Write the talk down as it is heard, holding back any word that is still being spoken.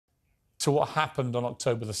to what happened on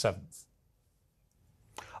October the 7th?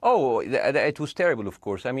 Oh, it was terrible, of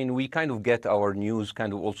course. I mean, we kind of get our news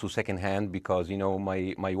kind of also secondhand because, you know,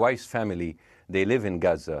 my wife's family, they live in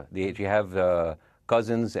Gaza. They have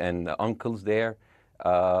cousins and uncles there,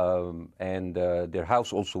 and their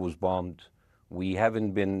house also was bombed. We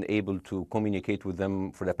haven't been able to communicate with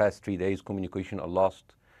them for the past 3 days. Communication are lost.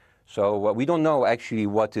 So we don't know actually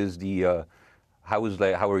what is the, how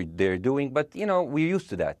are they doing, but, you know, we're used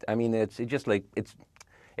to that. I mean, it's just like,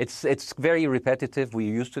 it's very repetitive.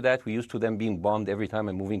 We're used to that. We're used to them being bombed every time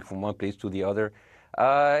and moving from one place to the other.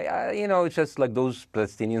 You know, it's just like those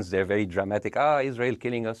Palestinians, they're very dramatic. Israel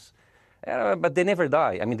killing us. But they never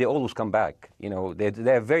die. I mean, they always come back. You know,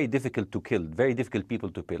 they're very difficult to kill, very difficult people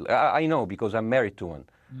to kill. I know because I'm married to one.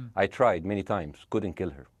 I tried many times, couldn't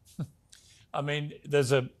kill her. I mean,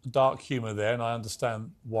 there's a dark humor there, and I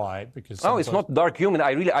understand why. Because no, it's not dark humor.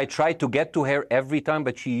 I try to get to her every time,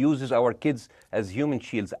 but she uses our kids as human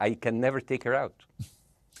shields. I can never take her out.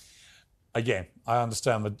 Again, I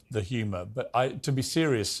understand the humor, but to be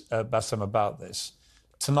serious, Bassem, about this,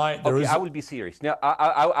 tonight there is... I will be serious. Now,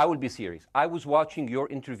 I will be serious. I was watching your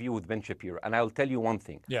interview with Ben Shapiro, and I'll tell you one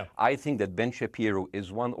thing. Yeah. I think that Ben Shapiro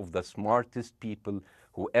is one of the smartest people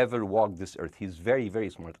who ever walked this earth. He's very, very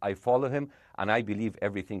smart. I follow him, and I believe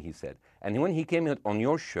everything he said. And when he came on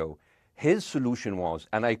your show, his solution was,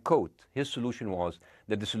 and I quote, his solution was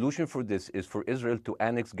that the solution for this is for Israel to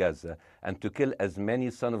annex Gaza and to kill as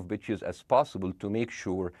many son of bitches as possible to make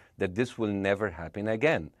sure that this will never happen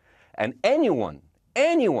again. And anyone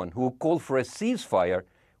who called for a ceasefire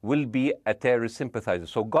will be a terrorist sympathizer.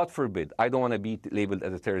 So God forbid, I don't want to be labeled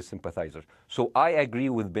as a terrorist sympathizer. So I agree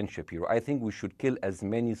with Ben Shapiro. I think we should kill as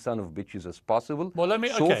many son of bitches as possible. Well, let me,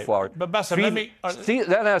 so far, but Bassem, let me...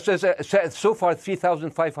 so far,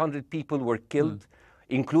 3,500 people were killed,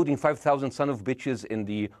 including 5,000 son of bitches in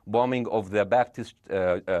the bombing of the Baptist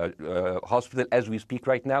hospital as we speak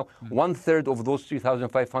right now. 1/3 of those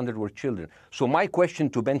 3,500 were children. So my question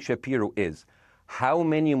to Ben Shapiro is, how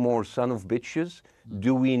many more son of bitches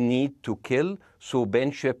do we need to kill so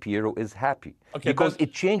Ben Shapiro is happy? Okay, because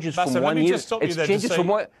it changes Bassem, from 1 year. It changes from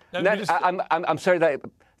one. I'm sorry that.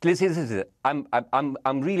 Listen,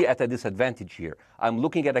 I'm really at a disadvantage here. I'm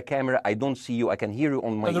looking at a camera. I don't see you. I can hear you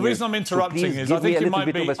on my ear. The reason I'm interrupting is I think you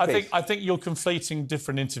might be. I think you're conflating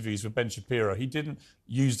different interviews with Ben Shapiro. He didn't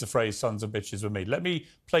use the phrase "sons of bitches" with me. Let me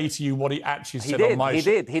play to you what he actually said on my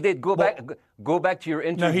show. He did. Go back to your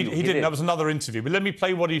interview. No, he didn't. That was another interview. But let me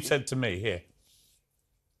play what he said to me here.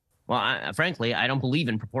 Well, frankly, I don't believe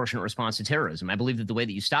in proportionate response to terrorism. I believe that the way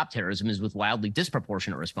that you stop terrorism is with wildly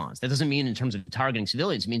disproportionate response. That doesn't mean in terms of targeting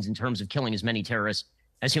civilians. It means in terms of killing as many terrorists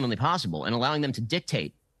as humanly possible and allowing them to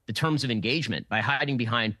dictate the terms of engagement by hiding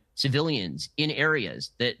behind civilians in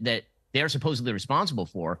areas that they are supposedly responsible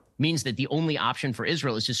for means that the only option for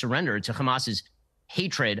Israel is to surrender to Hamas's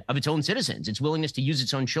hatred of its own citizens, its willingness to use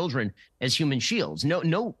its own children as human shields.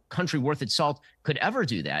 No country worth its salt could ever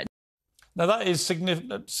do that. Now, that is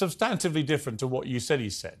substantively different to what you said he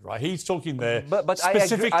said, right? He's talking there but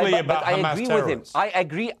specifically about Hamas terrorists.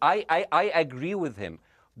 I agree with him.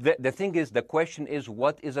 The thing is, the question is,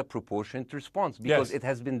 what is a proportionate response? Because it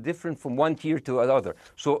has been different from one tier to another.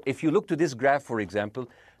 So if you look to this graph, for example,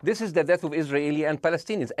 this is the death of Israeli and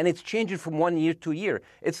Palestinians, and it's changing from 1 year to year.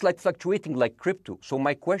 It's like fluctuating like crypto. So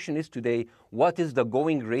my question is today, what is the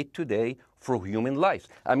going rate today for human lives?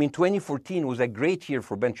 I mean, 2014 was a great year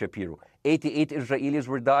for Ben Shapiro. 88 Israelis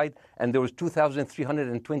were died, and there was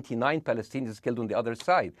 2,329 Palestinians killed on the other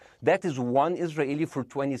side. That is one Israeli for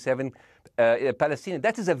 27 Palestinians.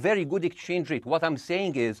 That is a very good exchange rate. What I'm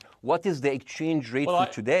saying is, what is the exchange rate for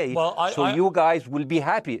today? So you guys will be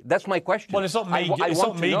happy. That's my question. Well, it's not me. It's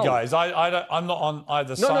not me, guys. I'm not on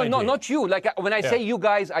either side. No, not you. Like when I say you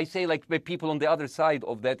guys, I say like the people on the other side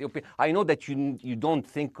of that. I know that you don't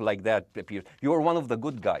think like that, Pierre. You're one of the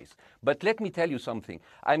good guys. But let me tell you something.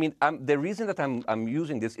 I mean, the reason that I'm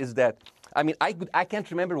using this is that, I mean, I can't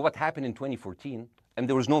remember what happened in 2014, and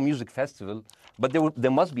there was no music festival, but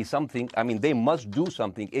there must be something. I mean, they must do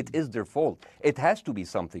something. It is their fault. It has to be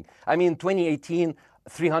something. I mean, 2018,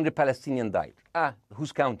 300 Palestinians died.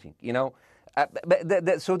 Who's counting, you know?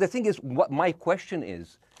 So the thing is, what my question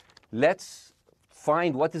is, let's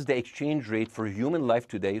find what is the exchange rate for human life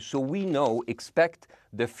today so we expect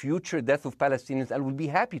the future death of Palestinians and will be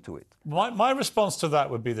happy to it. My response to that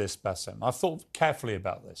would be this, Bassem. I've thought carefully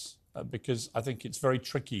about this because I think it's very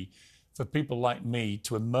tricky for people like me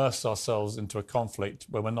to immerse ourselves into a conflict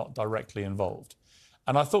where we're not directly involved.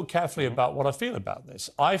 And I thought carefully about what I feel about this.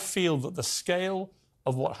 I feel that the scale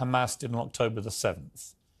of what Hamas did on October the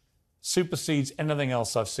 7th supersedes anything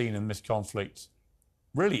else I've seen in this conflict,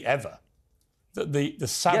 really ever. the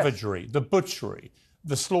savagery, the butchery,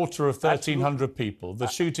 the slaughter of 1,300 people, the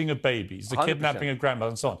shooting of babies, the 100%. kidnapping of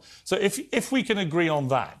grandmothers, and so on. So if we can agree on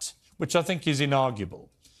that, which I think is inarguable,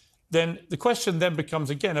 then the question then becomes,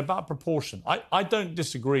 again, about proportion. I don't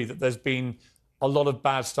disagree that there's been a lot of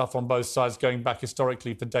bad stuff on both sides going back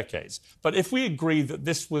historically for decades. But if we agree that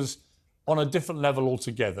this was on a different level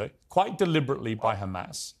altogether, quite deliberately by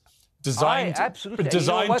Hamas, designed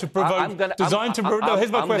to provoke... No,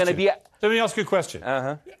 here's my question. Let me ask you a question.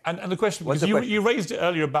 And the question, because you raised it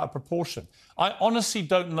earlier about proportion. I honestly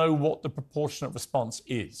don't know what the proportionate response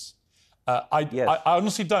is. I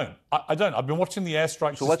honestly don't. I don't. I've been watching the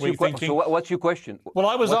airstrikes this week thinking... So what's your question? Well,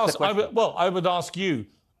 I would ask you,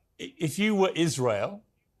 if you were Israel,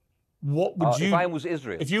 what would you... If I was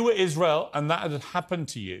Israel. If you were Israel and that had happened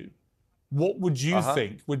to you, what would you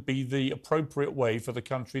think would be the appropriate way for the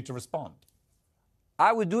country to respond?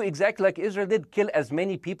 I would do exactly like Israel did, kill as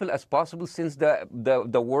many people as possible, since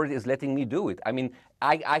the world is letting me do it. I mean,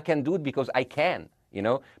 I can do it because I can, you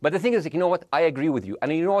know. But the thing is, you know what? I agree with you.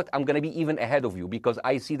 And you know what? I'm going to be even ahead of you, because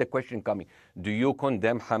I see the question coming. Do you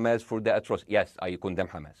condemn Hamas for the atrocity? Yes, I condemn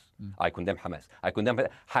Hamas. I condemn Hamas.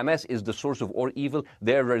 Hamas is the source of all evil.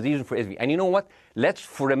 They're a reason for everything. And you know what? Let's,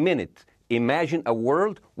 for a minute, imagine a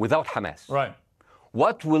world without Hamas. Right.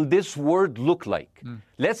 What will this word look like?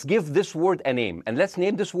 Let's give this word a name, and let's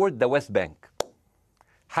name this word the West Bank.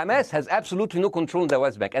 Hamas has absolutely no control in the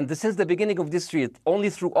West Bank. And since the beginning of this year, only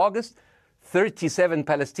through August, 37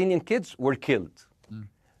 Palestinian kids were killed.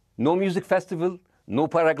 No music festival, no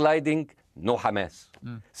paragliding, no Hamas.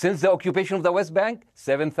 Since the occupation of the West Bank,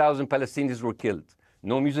 7,000 Palestinians were killed.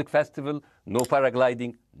 No music festival, no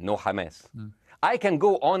paragliding, no Hamas. I can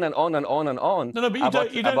go on and on and on and on. No, but you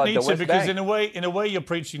don't need to, because in a way you're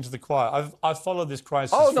preaching to the choir. I've followed this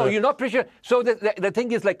crisis. Oh no, you're not preaching. So the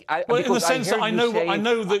thing is, like, in the sense that I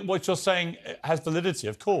know that what you're saying has validity.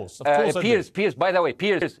 Of course, Piers. By the way,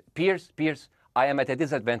 Piers. I am at a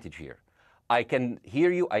disadvantage here. I can hear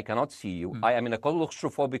you. I cannot see you. I am in a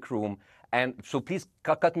claustrophobic room, and so please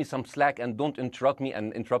cut me some slack and don't interrupt me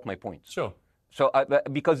and interrupt my points. Sure. So,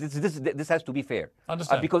 because this has to be fair.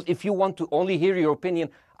 Understand. Because if you want to only hear your opinion,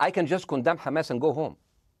 I can just condemn Hamas and go home.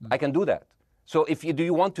 I can do that. So, do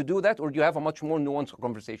you want to do that, or do you have a much more nuanced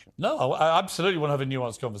conversation? No, I absolutely want to have a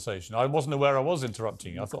nuanced conversation. I wasn't aware I was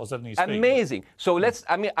interrupting you. I thought I was letting you speak. Amazing. So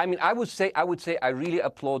I would say I really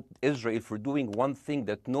applaud Israel for doing one thing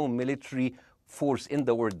that no military force in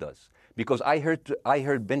the world does. Because I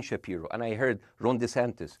heard Ben Shapiro and I heard Ron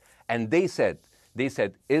DeSantis, and they said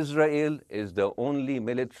Israel is the only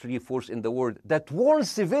military force in the world that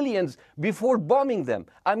warns civilians before bombing them.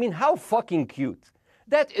 I mean, how fucking cute.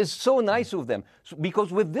 That is so nice of them.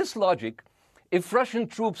 Because with this logic, if Russian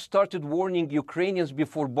troops started warning Ukrainians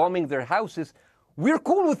before bombing their houses, we're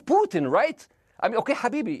cool with Putin, right? I mean, okay,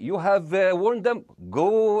 Habibi, you have warned them,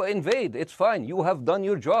 go invade. It's fine. You have done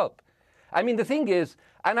your job. I mean, the thing is,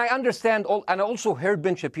 and I understand, and I also heard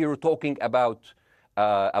Ben Shapiro talking about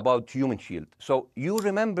Human Shield. So you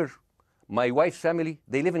remember my wife's family,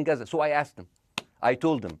 they live in Gaza. So I asked them, I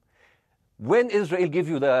told them, when Israel give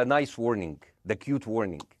you the nice warning, the cute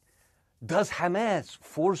warning, does Hamas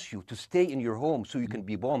force you to stay in your home so you can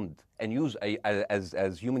be bombed and use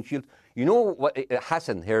as human shield? You know what,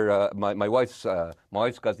 Hassan here, my wife's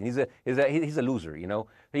cousin, he's a loser, you know.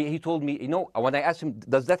 He told me, you know, when I asked him,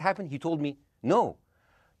 does that happen? He told me, no.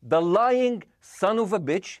 The lying son of a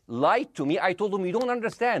bitch lied to me. I told him, you don't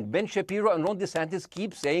understand. Ben Shapiro and Ron DeSantis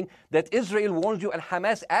keep saying that Israel warned you and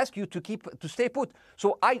Hamas asked you to stay put.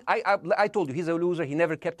 So I told you, he's a loser. He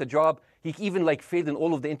never kept a job. He even failed in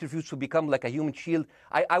all of the interviews to become like a human shield.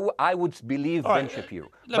 I would believe Ben Shapiro.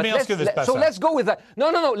 Let me ask you this, So let's go with that. No.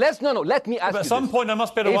 Let me ask you At some point, I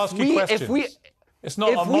must be able to ask you questions. It's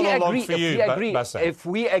not a monologue for you, Bassem.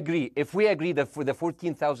 If we agree that for the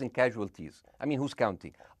 14,000 casualties, I mean, who's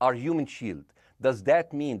counting, are human shield, does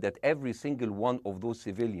that mean that every single one of those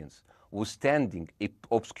civilians was standing,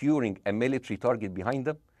 obscuring a military target behind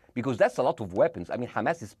them? Because that's a lot of weapons. I mean,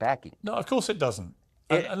 Hamas is packing. No, of course it doesn't.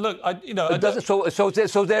 And look, it doesn't.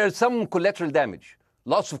 So there's some collateral damage.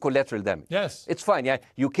 Lots of collateral damage. Yes. It's fine, yeah.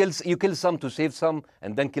 You kill some to save some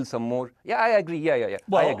and then kill some more. Yeah, I agree. Yeah.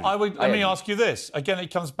 Well, let me ask you this. Again, it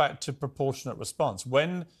comes back to proportionate response.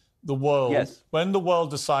 When the world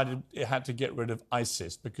decided it had to get rid of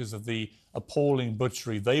ISIS because of the appalling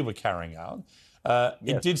butchery they were carrying out,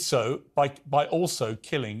 it did so by also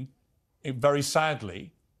killing, very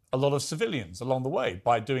sadly, a lot of civilians along the way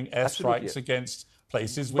by doing airstrikes against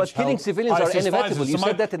places which killing civilians are inevitable. You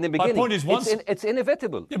said that in the beginning. My point is, it's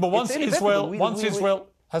inevitable. Yeah, but once Israel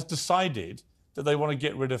has decided that they want to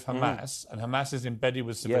get rid of Hamas, and Hamas is embedded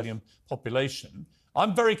with civilian population,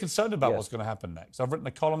 I'm very concerned about what's going to happen next. I've written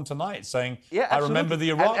a column tonight saying, I remember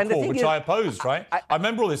the Iraq War, which I opposed, right? I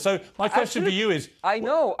remember all this. So my question for you is,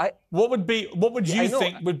 what would you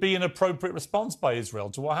think would be an appropriate response by Israel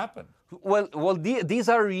to what happened? Well, these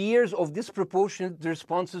are years of disproportionate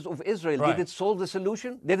responses of Israel. Right. Did it solve the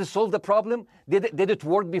solution? Did it solve the problem? Did it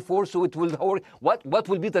work before, so it will work? What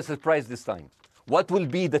will be the surprise this time? What will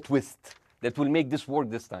be the twist that will make this work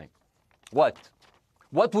this time? What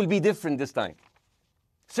will be different this time?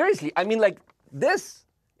 Seriously, I mean, like, this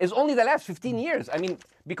is only the last 15 years. I mean,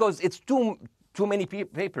 because it's too many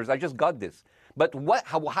papers. I just got this. But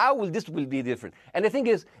how will this be different? And the thing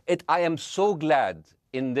is, I am so glad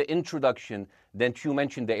in the introduction that you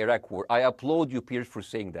mentioned the Iraq War. I applaud you, Piers, for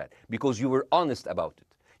saying that, because you were honest about it.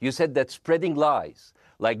 You said that spreading lies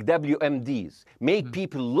like WMDs make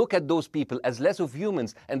people look at those people as less of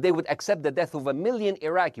humans, and they would accept the death of 1 million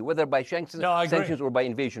Iraqi, whether by sanctions or by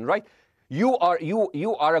invasion, right? You are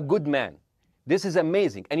a good man. This is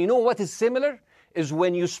amazing. And you know what is similar? Is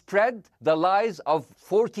when you spread the lies of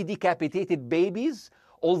 40 decapitated babies,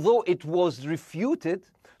 although it was refuted.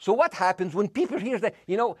 So what happens when people hear that,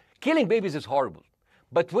 killing babies is horrible.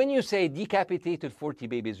 But when you say decapitated 40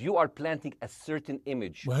 babies, you are planting a certain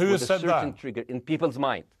image with a certain trigger in people's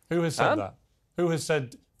mind. Who has said that? Who has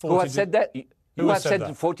said 40? Who has said that? Who has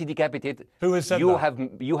said 40 decapitated? Who has said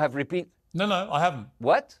that? You have repeated. No, I haven't.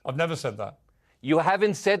 What? I've never said that. You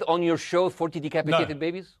haven't said on your show 40 decapitated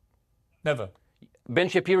babies? Never. Ben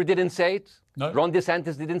Shapiro didn't say it? No. Ron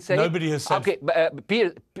DeSantis didn't say Nobody it? has said it.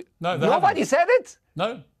 Okay, no, nobody said it?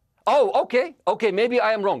 No. Oh, okay. Okay, maybe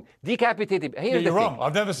I am wrong. Decapitated. Here's you're the thing. wrong.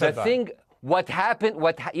 I've never said that. The thing, what happened,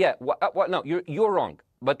 no, you're wrong.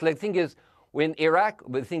 But the thing is, when Iraq,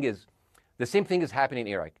 the thing is, the same thing is happening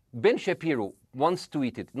in Iraq. Ben Shapiro once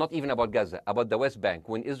tweeted, not even about Gaza, about the West Bank,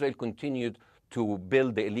 when Israel continued to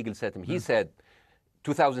build the illegal settlement. He said,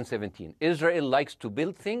 2017, Israel likes to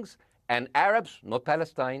build things, and Arabs, not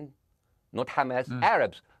Palestine, not Hamas,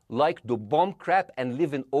 Arabs like to bomb crap and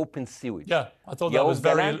live in open sewage. Yeah, I thought that was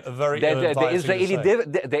very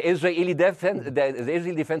the Israeli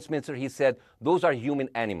defense minister, he said, those are human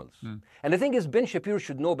animals. And the thing is, Ben Shapiro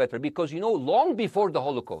should know better, because, long before the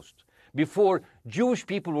Holocaust, before Jewish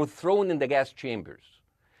people were thrown in the gas chambers,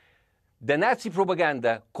 the Nazi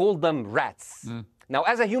propaganda called them rats. Now,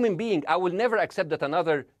 as a human being, I will never accept that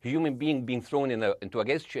another human being being thrown into a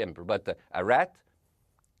gas chamber. But a rat,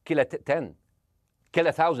 kill 10, kill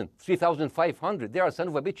 1,000, 3,500. They are son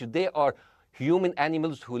of a bitch. They are human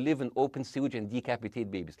animals who live in open sewage and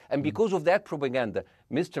decapitate babies. And because of that propaganda,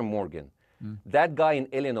 Mr. Morgan, that guy in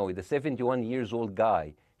Illinois, the 71-years-old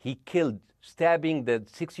guy, he killed, stabbing the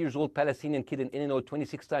 6-year-old Palestinian kid in Illinois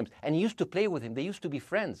 26 times. And he used to play with him. They used to be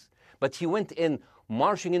friends. But he went in,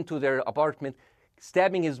 marching into their apartment,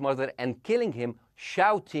 stabbing his mother and killing him,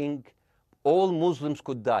 shouting, all Muslims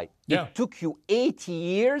could die. Yeah. It took you 80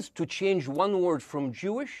 years to change one word from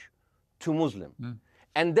Jewish to Muslim.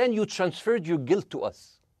 And then you transferred your guilt to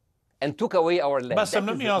us and took away our land. Bassem,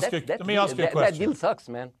 let me ask you a question. That deal sucks,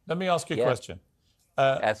 man. Let me ask you a question.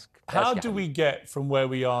 How do we get from where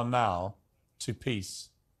we are now to peace?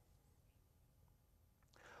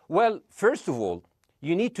 Well, first of all,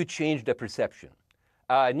 you need to change the perception.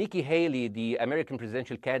 Nikki Haley, the American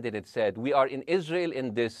presidential candidate, said, we are in Israel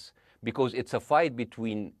in this because it's a fight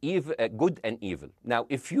between good and evil. Now,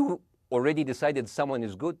 if you already decided someone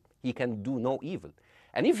is good, he can do no evil.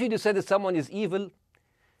 And if you decided someone is evil,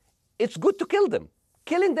 it's good to kill them.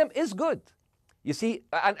 Killing them is good. You see,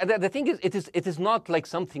 and the thing is, it is not like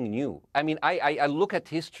something new. I mean, I look at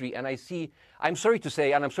history and I see, I'm sorry to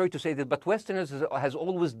say that, but Westerners has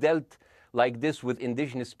always dealt like this with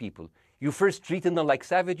indigenous people. You first treated them like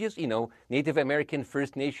savages, Native American,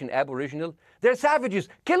 First Nation, Aboriginal. They're savages.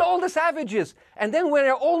 Kill all the savages. And then when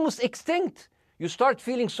they're almost extinct, you start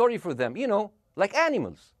feeling sorry for them, like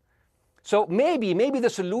animals. So maybe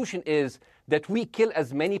the solution is that we kill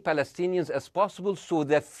as many Palestinians as possible, so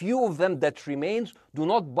the few of them that remains do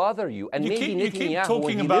not bother you. And maybe Netanyahu,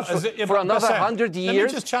 when he lives for another 100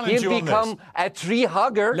 years, he'll become a tree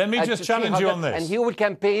hugger. Let me just challenge you on this. And he will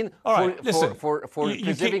campaign for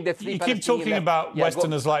preserving the free Palestinian. You keep talking about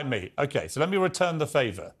Westerners like me. Okay, so let me return the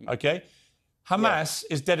favor, okay? Hamas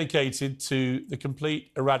is dedicated to the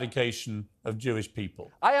complete eradication of Jewish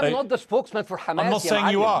people. I am not the spokesman for Hamas. I'm not saying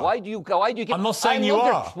you are. Why do you keep... I'm not saying you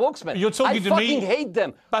are. The spokesman. You're talking to me. I fucking hate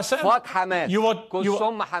them. Bassem, fuck Hamas.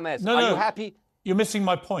 Hamas. No. Are you happy? You're missing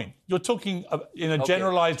my point. You're talking in a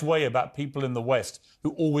generalized way about people in the West who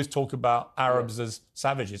always talk about Arabs as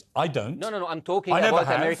savages. I don't. No. I'm talking I never about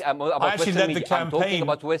have. America. About I actually Western led the media. I'm talking campaign.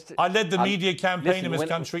 about West. I led the media campaign listen, in this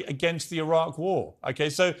country against the Iraq War. Okay,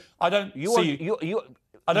 so I don't see.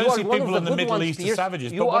 I don't see people in the Middle East as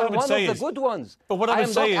savages. You are one of the good ones. But what I would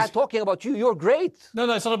say is, I'm not talking about you. You're great.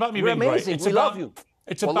 No, it's not about me You're being amazing. great. We love you.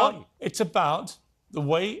 It's about the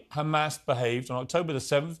way Hamas behaved on October the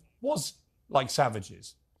 7th was like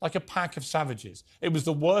savages, like a pack of savages. It was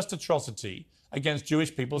the worst atrocity against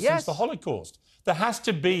Jewish people since the Holocaust. There has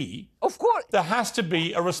to be, of course, there has to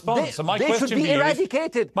be a response. And my they question should be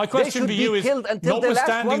eradicated. My question for you is,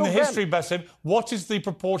 notwithstanding the history, Bassem, what is the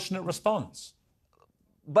proportionate response?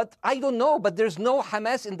 But I don't know. But there's no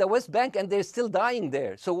Hamas in the West Bank, and they're still dying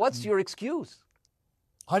there. So what's your excuse?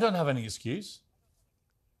 I don't have any excuse.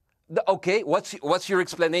 Okay, what's your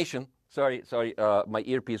explanation? Sorry, my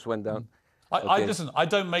earpiece went down. Listen, I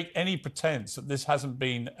don't make any pretense that this hasn't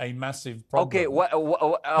been a massive problem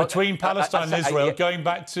between Palestine and Israel going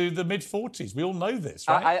back to the mid-40s. We all know this,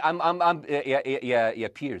 right?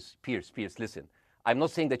 Piers, listen. I'm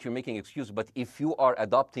not saying that you're making excuses, but if you are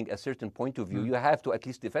adopting a certain point of view, you have to at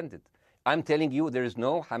least defend it. I'm telling you, there is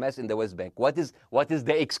no Hamas in the West Bank. What is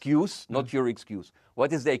the excuse? Not your excuse.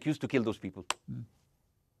 What is the excuse to kill those people?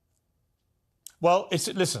 Well,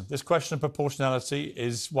 listen, this question of proportionality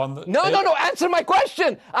is one that... No, answer my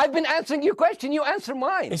question. I've been answering your question. You answer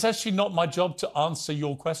mine. It's actually not my job to answer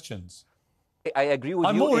your questions. I agree with you.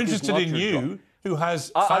 I'm more interested in you, who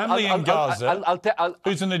has family in Gaza,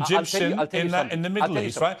 who's an Egyptian in the Middle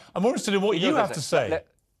East, right? I'm more interested in what you have to say.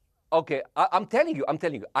 Okay, I'm telling you.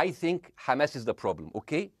 I think Hamas is the problem,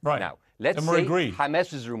 okay? Right. Now, let's say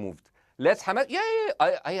Hamas is removed. Let's Hamas.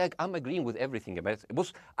 I'm agreeing with everything.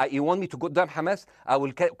 You want me to condemn Hamas? I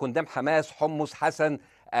will condemn Hamas, Hummus, Hassan,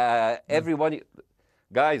 everybody.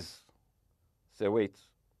 Guys, so wait.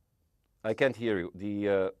 I can't hear you.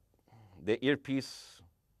 The earpiece.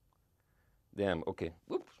 Damn. Okay.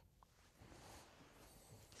 Oops.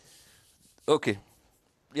 Okay.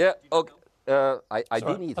 Yeah. Okay. I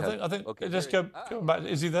do need help. I think. Okay. Just go back.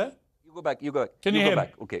 Is he there? You go back. Can you hear me?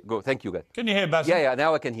 Okay, go. Thank you, guys. Can you hear, Bassem? Yeah,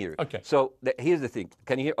 now I can hear you. Okay. So here's the thing.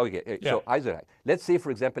 Can you hear? Okay. Yeah. So Isaac, let's say,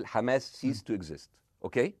 for example, Hamas ceased to exist.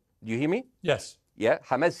 Okay? Do you hear me? Yes. Yeah?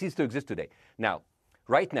 Hamas ceased to exist today. Now,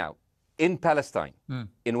 right now, in Palestine,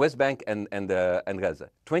 in West Bank and Gaza,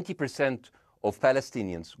 20% of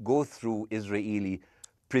Palestinians go through Israeli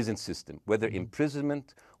prison system, whether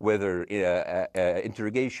imprisonment, whether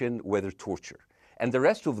interrogation, whether torture. And the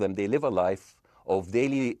rest of them, they live a life of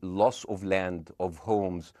daily loss of land, of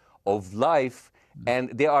homes, of life, and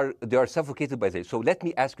they are suffocated by this. So let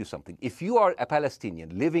me ask you something. If you are a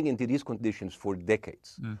Palestinian living into these conditions for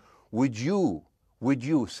decades, would you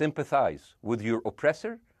sympathize with your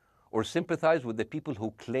oppressor, or sympathize with the people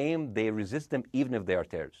who claim they resist them even if they are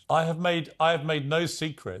terrorists? I have made no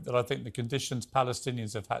secret that I think the conditions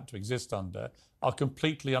Palestinians have had to exist under are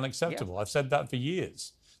completely unacceptable. I've said that for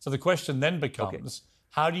years. So the question then becomes,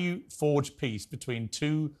 how do you forge peace between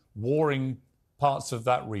two warring parts of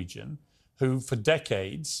that region who, for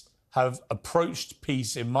decades, have approached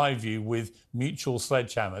peace, in my view, with mutual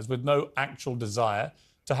sledgehammers, with no actual desire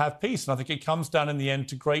to have peace? And I think it comes down in the end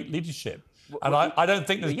to great leadership. And I don't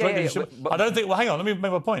think there's great leadership. I don't think, well, hang on, let me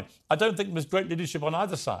make my point. I don't think there's great leadership on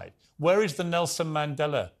either side. Where is the Nelson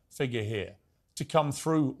Mandela figure here to come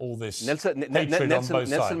through all this hatred on both sides?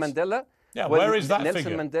 Nelson Mandela? Yeah, where is that Nelson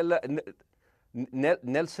figure?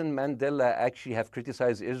 Nelson Mandela actually have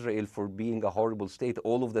criticized Israel for being a horrible state.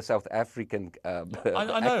 All of the South African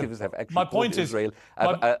activists have actually called Israel.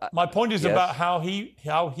 My point is about how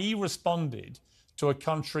he responded to a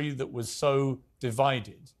country that was so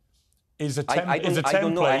divided. Is a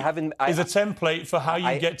template for how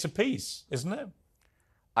you get to peace, isn't it?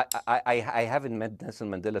 I haven't met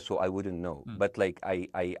Nelson Mandela, so I wouldn't know. But like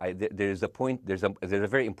there's a point. There's a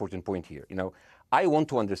very important point here. You know, I want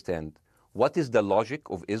to understand what is the logic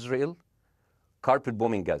of Israel carpet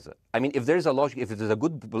bombing Gaza. I mean, if there's a logic,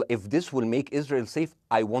 if this will make Israel safe,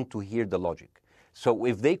 I want to hear the logic. So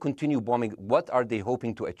if they continue bombing, what are they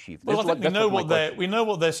hoping to achieve? Well, I think we know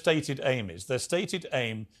what their stated aim is. Their stated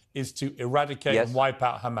aim is to eradicate and wipe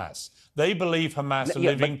out Hamas. They believe Hamas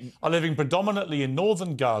are living predominantly in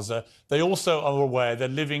northern Gaza. They also are aware they're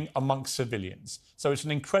living amongst civilians. So it's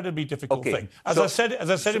an incredibly difficult thing. As I said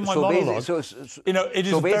in my monologue, you know, it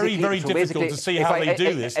is very, very difficult to see how they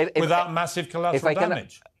do this without massive collateral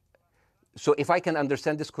damage. So if I can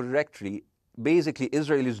understand this correctly, basically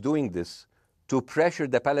Israel is doing this to pressure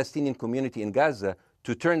the Palestinian community in Gaza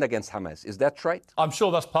to turn against Hamas. Is that right? I'm sure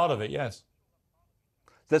that's part of it, yes.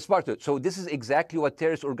 That's part of it. So this is exactly what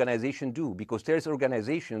terrorist organizations do, because terrorist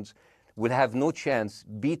organizations will have no chance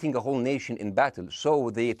beating a whole nation in battle. So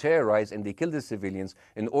they terrorize and they kill the civilians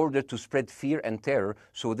in order to spread fear and terror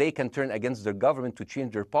so they can turn against their government to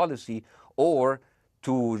change their policy or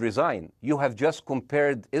to resign. You have just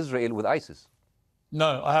compared Israel with ISIS.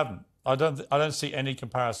 No, I haven't. I don't see any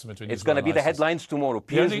comparison between It's Israel going to be and the ISIS. headlines tomorrow.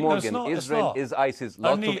 Piers Morgan, no, Israel is ISIS.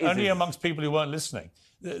 Only amongst people who weren't listening.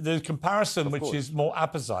 The comparison, Of which course. is more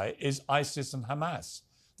apposite, is ISIS and Hamas.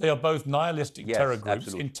 They are both nihilistic Yes, terror groups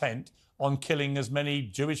absolutely. intent on killing as many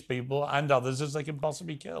Jewish people and others as they can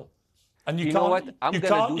possibly kill. And you know can't, what? I'm you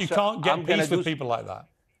gonna can't, do you so- can't get I'm gonna peace with do- people like that.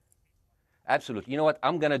 Absolutely. You know what?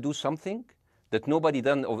 I'm going to do something that nobody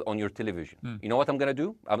done on your television. You know what I'm going to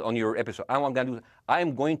do on your episode? I'm going to do.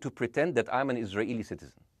 I'm going to pretend that I'm an Israeli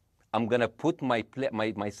citizen. I'm going to put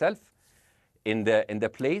myself in the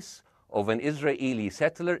place of an Israeli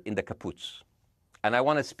settler in the kibbutz, and I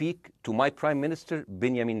want to speak to my Prime Minister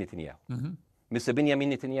Benjamin Netanyahu. Mr.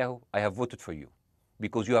 Benjamin Netanyahu, I have voted for you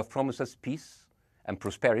because you have promised us peace and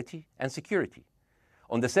prosperity and security.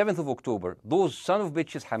 On the 7th of October, those son of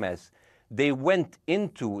bitches Hamas, they went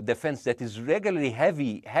into the fence that is regularly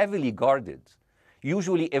heavily guarded.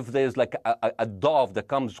 Usually if there's like a dove that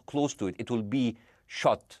comes close to it, it will be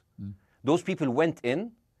shot. Those people went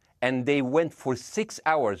in and they went for 6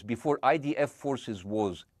 hours before IDF forces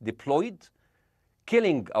was deployed,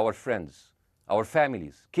 killing our friends, our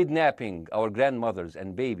families, kidnapping our grandmothers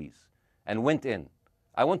and babies, and went in.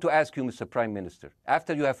 I want to ask you, Mr. Prime Minister,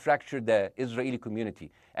 after you have fractured the Israeli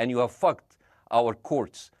community and you have fucked our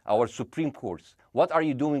courts, our Supreme Courts, what are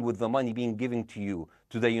you doing with the money being given to you,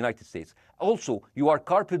 to the United States? Also, you are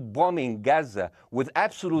carpet bombing Gaza with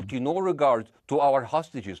absolutely no regard to our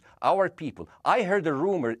hostages, our people. I heard a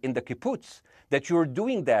rumor in the kibbutz that you're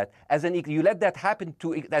doing that you let that happen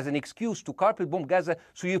as an excuse to carpet bomb Gaza,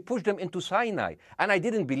 so you push them into Sinai. And I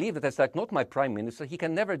didn't believe it. It's like, not my prime minister. He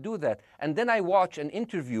can never do that. And then I watched an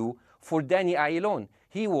interview for Danny Ayalon.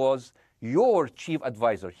 He was your chief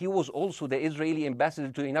advisor. He was also the Israeli ambassador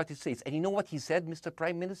to the United States. And you know what he said, Mr.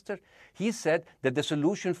 Prime Minister? He said that the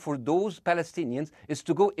solution for those Palestinians is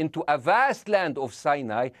to go into a vast land of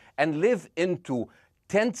Sinai and live into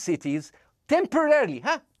tent cities temporarily,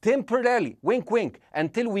 temporarily, wink wink,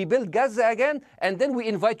 until we build Gaza again, and then we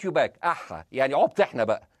invite you back. يعني عبط احنا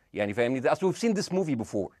بقى. يعني فاهمني؟ As we've seen this movie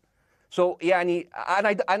before. So يعني,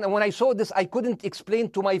 and when I saw this, I couldn't explain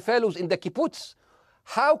to my fellows in the kibbutz,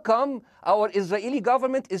 how come our Israeli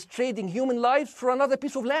government is trading human lives for another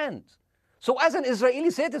piece of land? So as an Israeli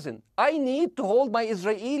citizen, I need to hold my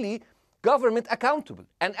Israeli government accountable.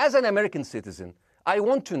 And as an American citizen, I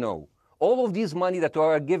want to know all of these money that we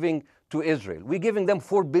are giving to Israel. We're giving them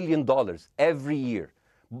 $4 billion every year.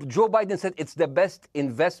 Joe Biden said it's the best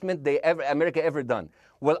investment America ever done.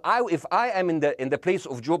 Well, if I am in the place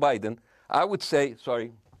of Joe Biden, I would say,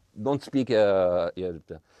 sorry, don't speak. I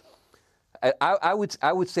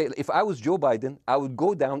would say, if I was Joe Biden, I would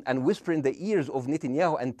go down and whisper in the ears of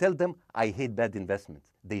Netanyahu and tell them, I hate bad investments.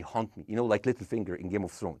 They haunt me, like Littlefinger in Game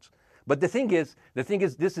of Thrones. But the thing is,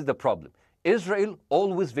 this is the problem. Israel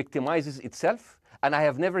always victimizes itself, and I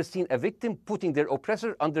have never seen a victim putting their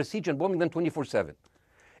oppressor under siege and bombing them 24/7.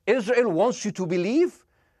 Israel wants you to believe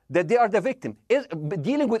that they are the victim.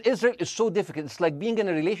 Dealing with Israel is so difficult. It's like being in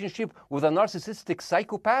a relationship with a narcissistic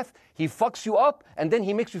psychopath. He fucks you up, and then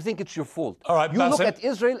he makes you think it's your fault. All right, you Bassem. look at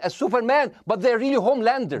Israel as Superman, but they're really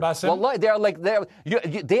Homelander. Bassem. Wallahi,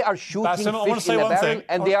 they are shooting Bassem, I wanna fish say in a one barrel, thing.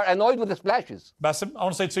 and they are annoyed with the splashes. Bassem, I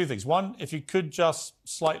want to say two things. One, if you could just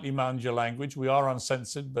slightly mind your language. We are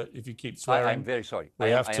uncensored, but if you keep swearing, I'm very sorry. We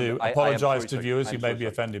have to apologise to viewers who may be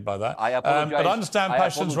offended by that. I apologize. But I understand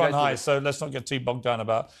passions run high, the- so let's not get too bogged down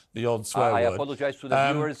about the odd swear I word. apologize to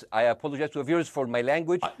the viewers. I apologize to the viewers for my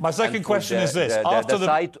language. My second and for question is this. The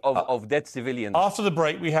sight of dead civilians. After the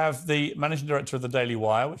break, we have the managing director of the Daily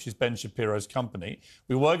Wire, which is Ben Shapiro's company.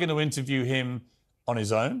 We were going to interview him on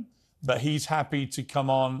his own, but he's happy to come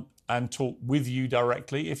on and talk with you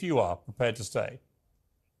directly if you are prepared to stay.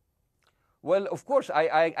 Well, of course,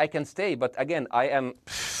 I can stay, but again, I am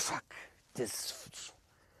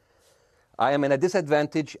I am in a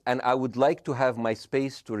disadvantage, and I would like to have my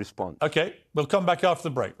space to respond. Okay, we'll come back after the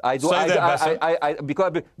break. Stay there,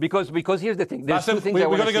 Bassem. Because here's the thing. There's two Bassem, things we've I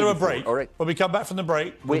want got to go to a before, break. all right? When we come back from the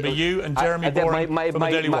break, it'll be you and Jeremy Boring from the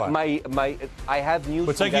Daily Wire. I have news.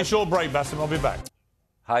 We're taking a short break, Bassem. I'll be back.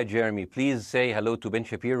 Hi, Jeremy. Please say hello to Ben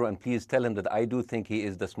Shapiro, and please tell him that I do think he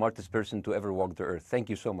is the smartest person to ever walk the earth. Thank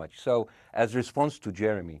you so much. So, as response to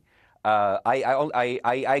Jeremy,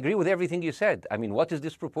 I agree with everything you said. I mean, what is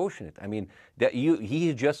disproportionate? I mean,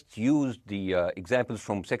 he just used the examples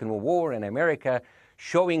from Second World War and America,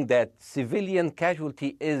 showing that civilian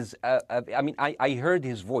casualty is, I mean, I heard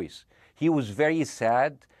his voice. He was very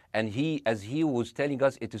sad, and as he was telling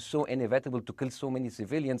us, it is so inevitable to kill so many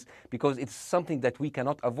civilians because it's something that we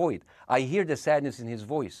cannot avoid. I hear the sadness in his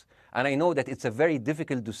voice, and I know that it's a very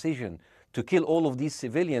difficult decision to kill all of these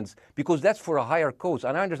civilians because that's for a higher cause,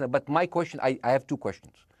 and I understand. But my question, I have two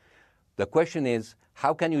questions. The question is,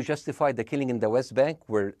 how can you justify the killing in the West Bank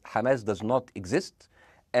where Hamas does not exist?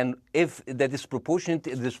 And if the disproportionate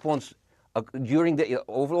response during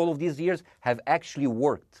over all of these years have actually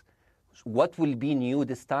worked, what will be new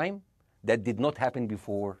this time that did not happen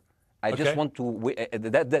before? I just want to.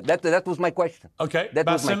 That was my question. Okay, that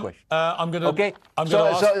Bassem, was my question. I'm gonna. Okay.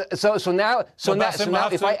 So now,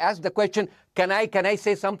 Bassem, if I ask the question, can I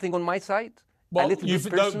say something on my side? Well, a little bit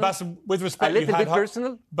personal? Bassem, with respect, a little bit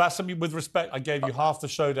personal. Bassem, with respect, I gave you half the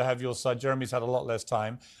show to have your side. Jeremy's had a lot less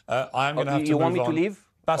time. I'm going to have to. You move want me on. to leave?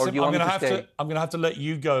 Bassem, or do you want me to stay? I'm going to have to let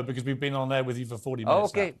you go because we've been on air with you for 40 minutes. Oh,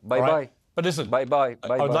 okay. Now. Bye bye. Right? But listen, bye bye.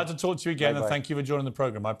 I would like to talk to you again, and thank you for joining the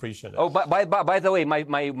program. I appreciate it. Oh, by the way,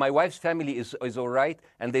 my wife's family is all right,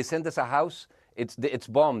 and they sent us a house. It's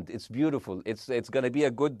bombed. It's beautiful. It's going to be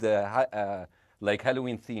a good like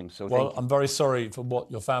Halloween theme. So well, I'm very sorry for what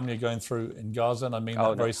your family are going through in Gaza, and I mean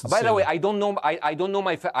that very sincerely. By the way, I don't know. I don't know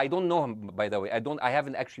I don't know him. By the way, I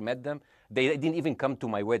haven't actually met them. They didn't even come to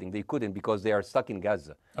my wedding. They couldn't because they are stuck in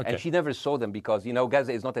Gaza. Okay. And she never saw them because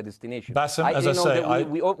Gaza is not a destination. Bassem, as I say,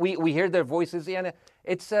 we hear their voices, and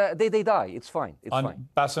it's they die. It's fine. It's fine.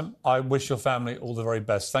 Bassem, I wish your family all the very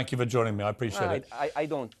best. Thank you for joining me. I appreciate it. I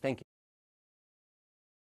don't. Thank you.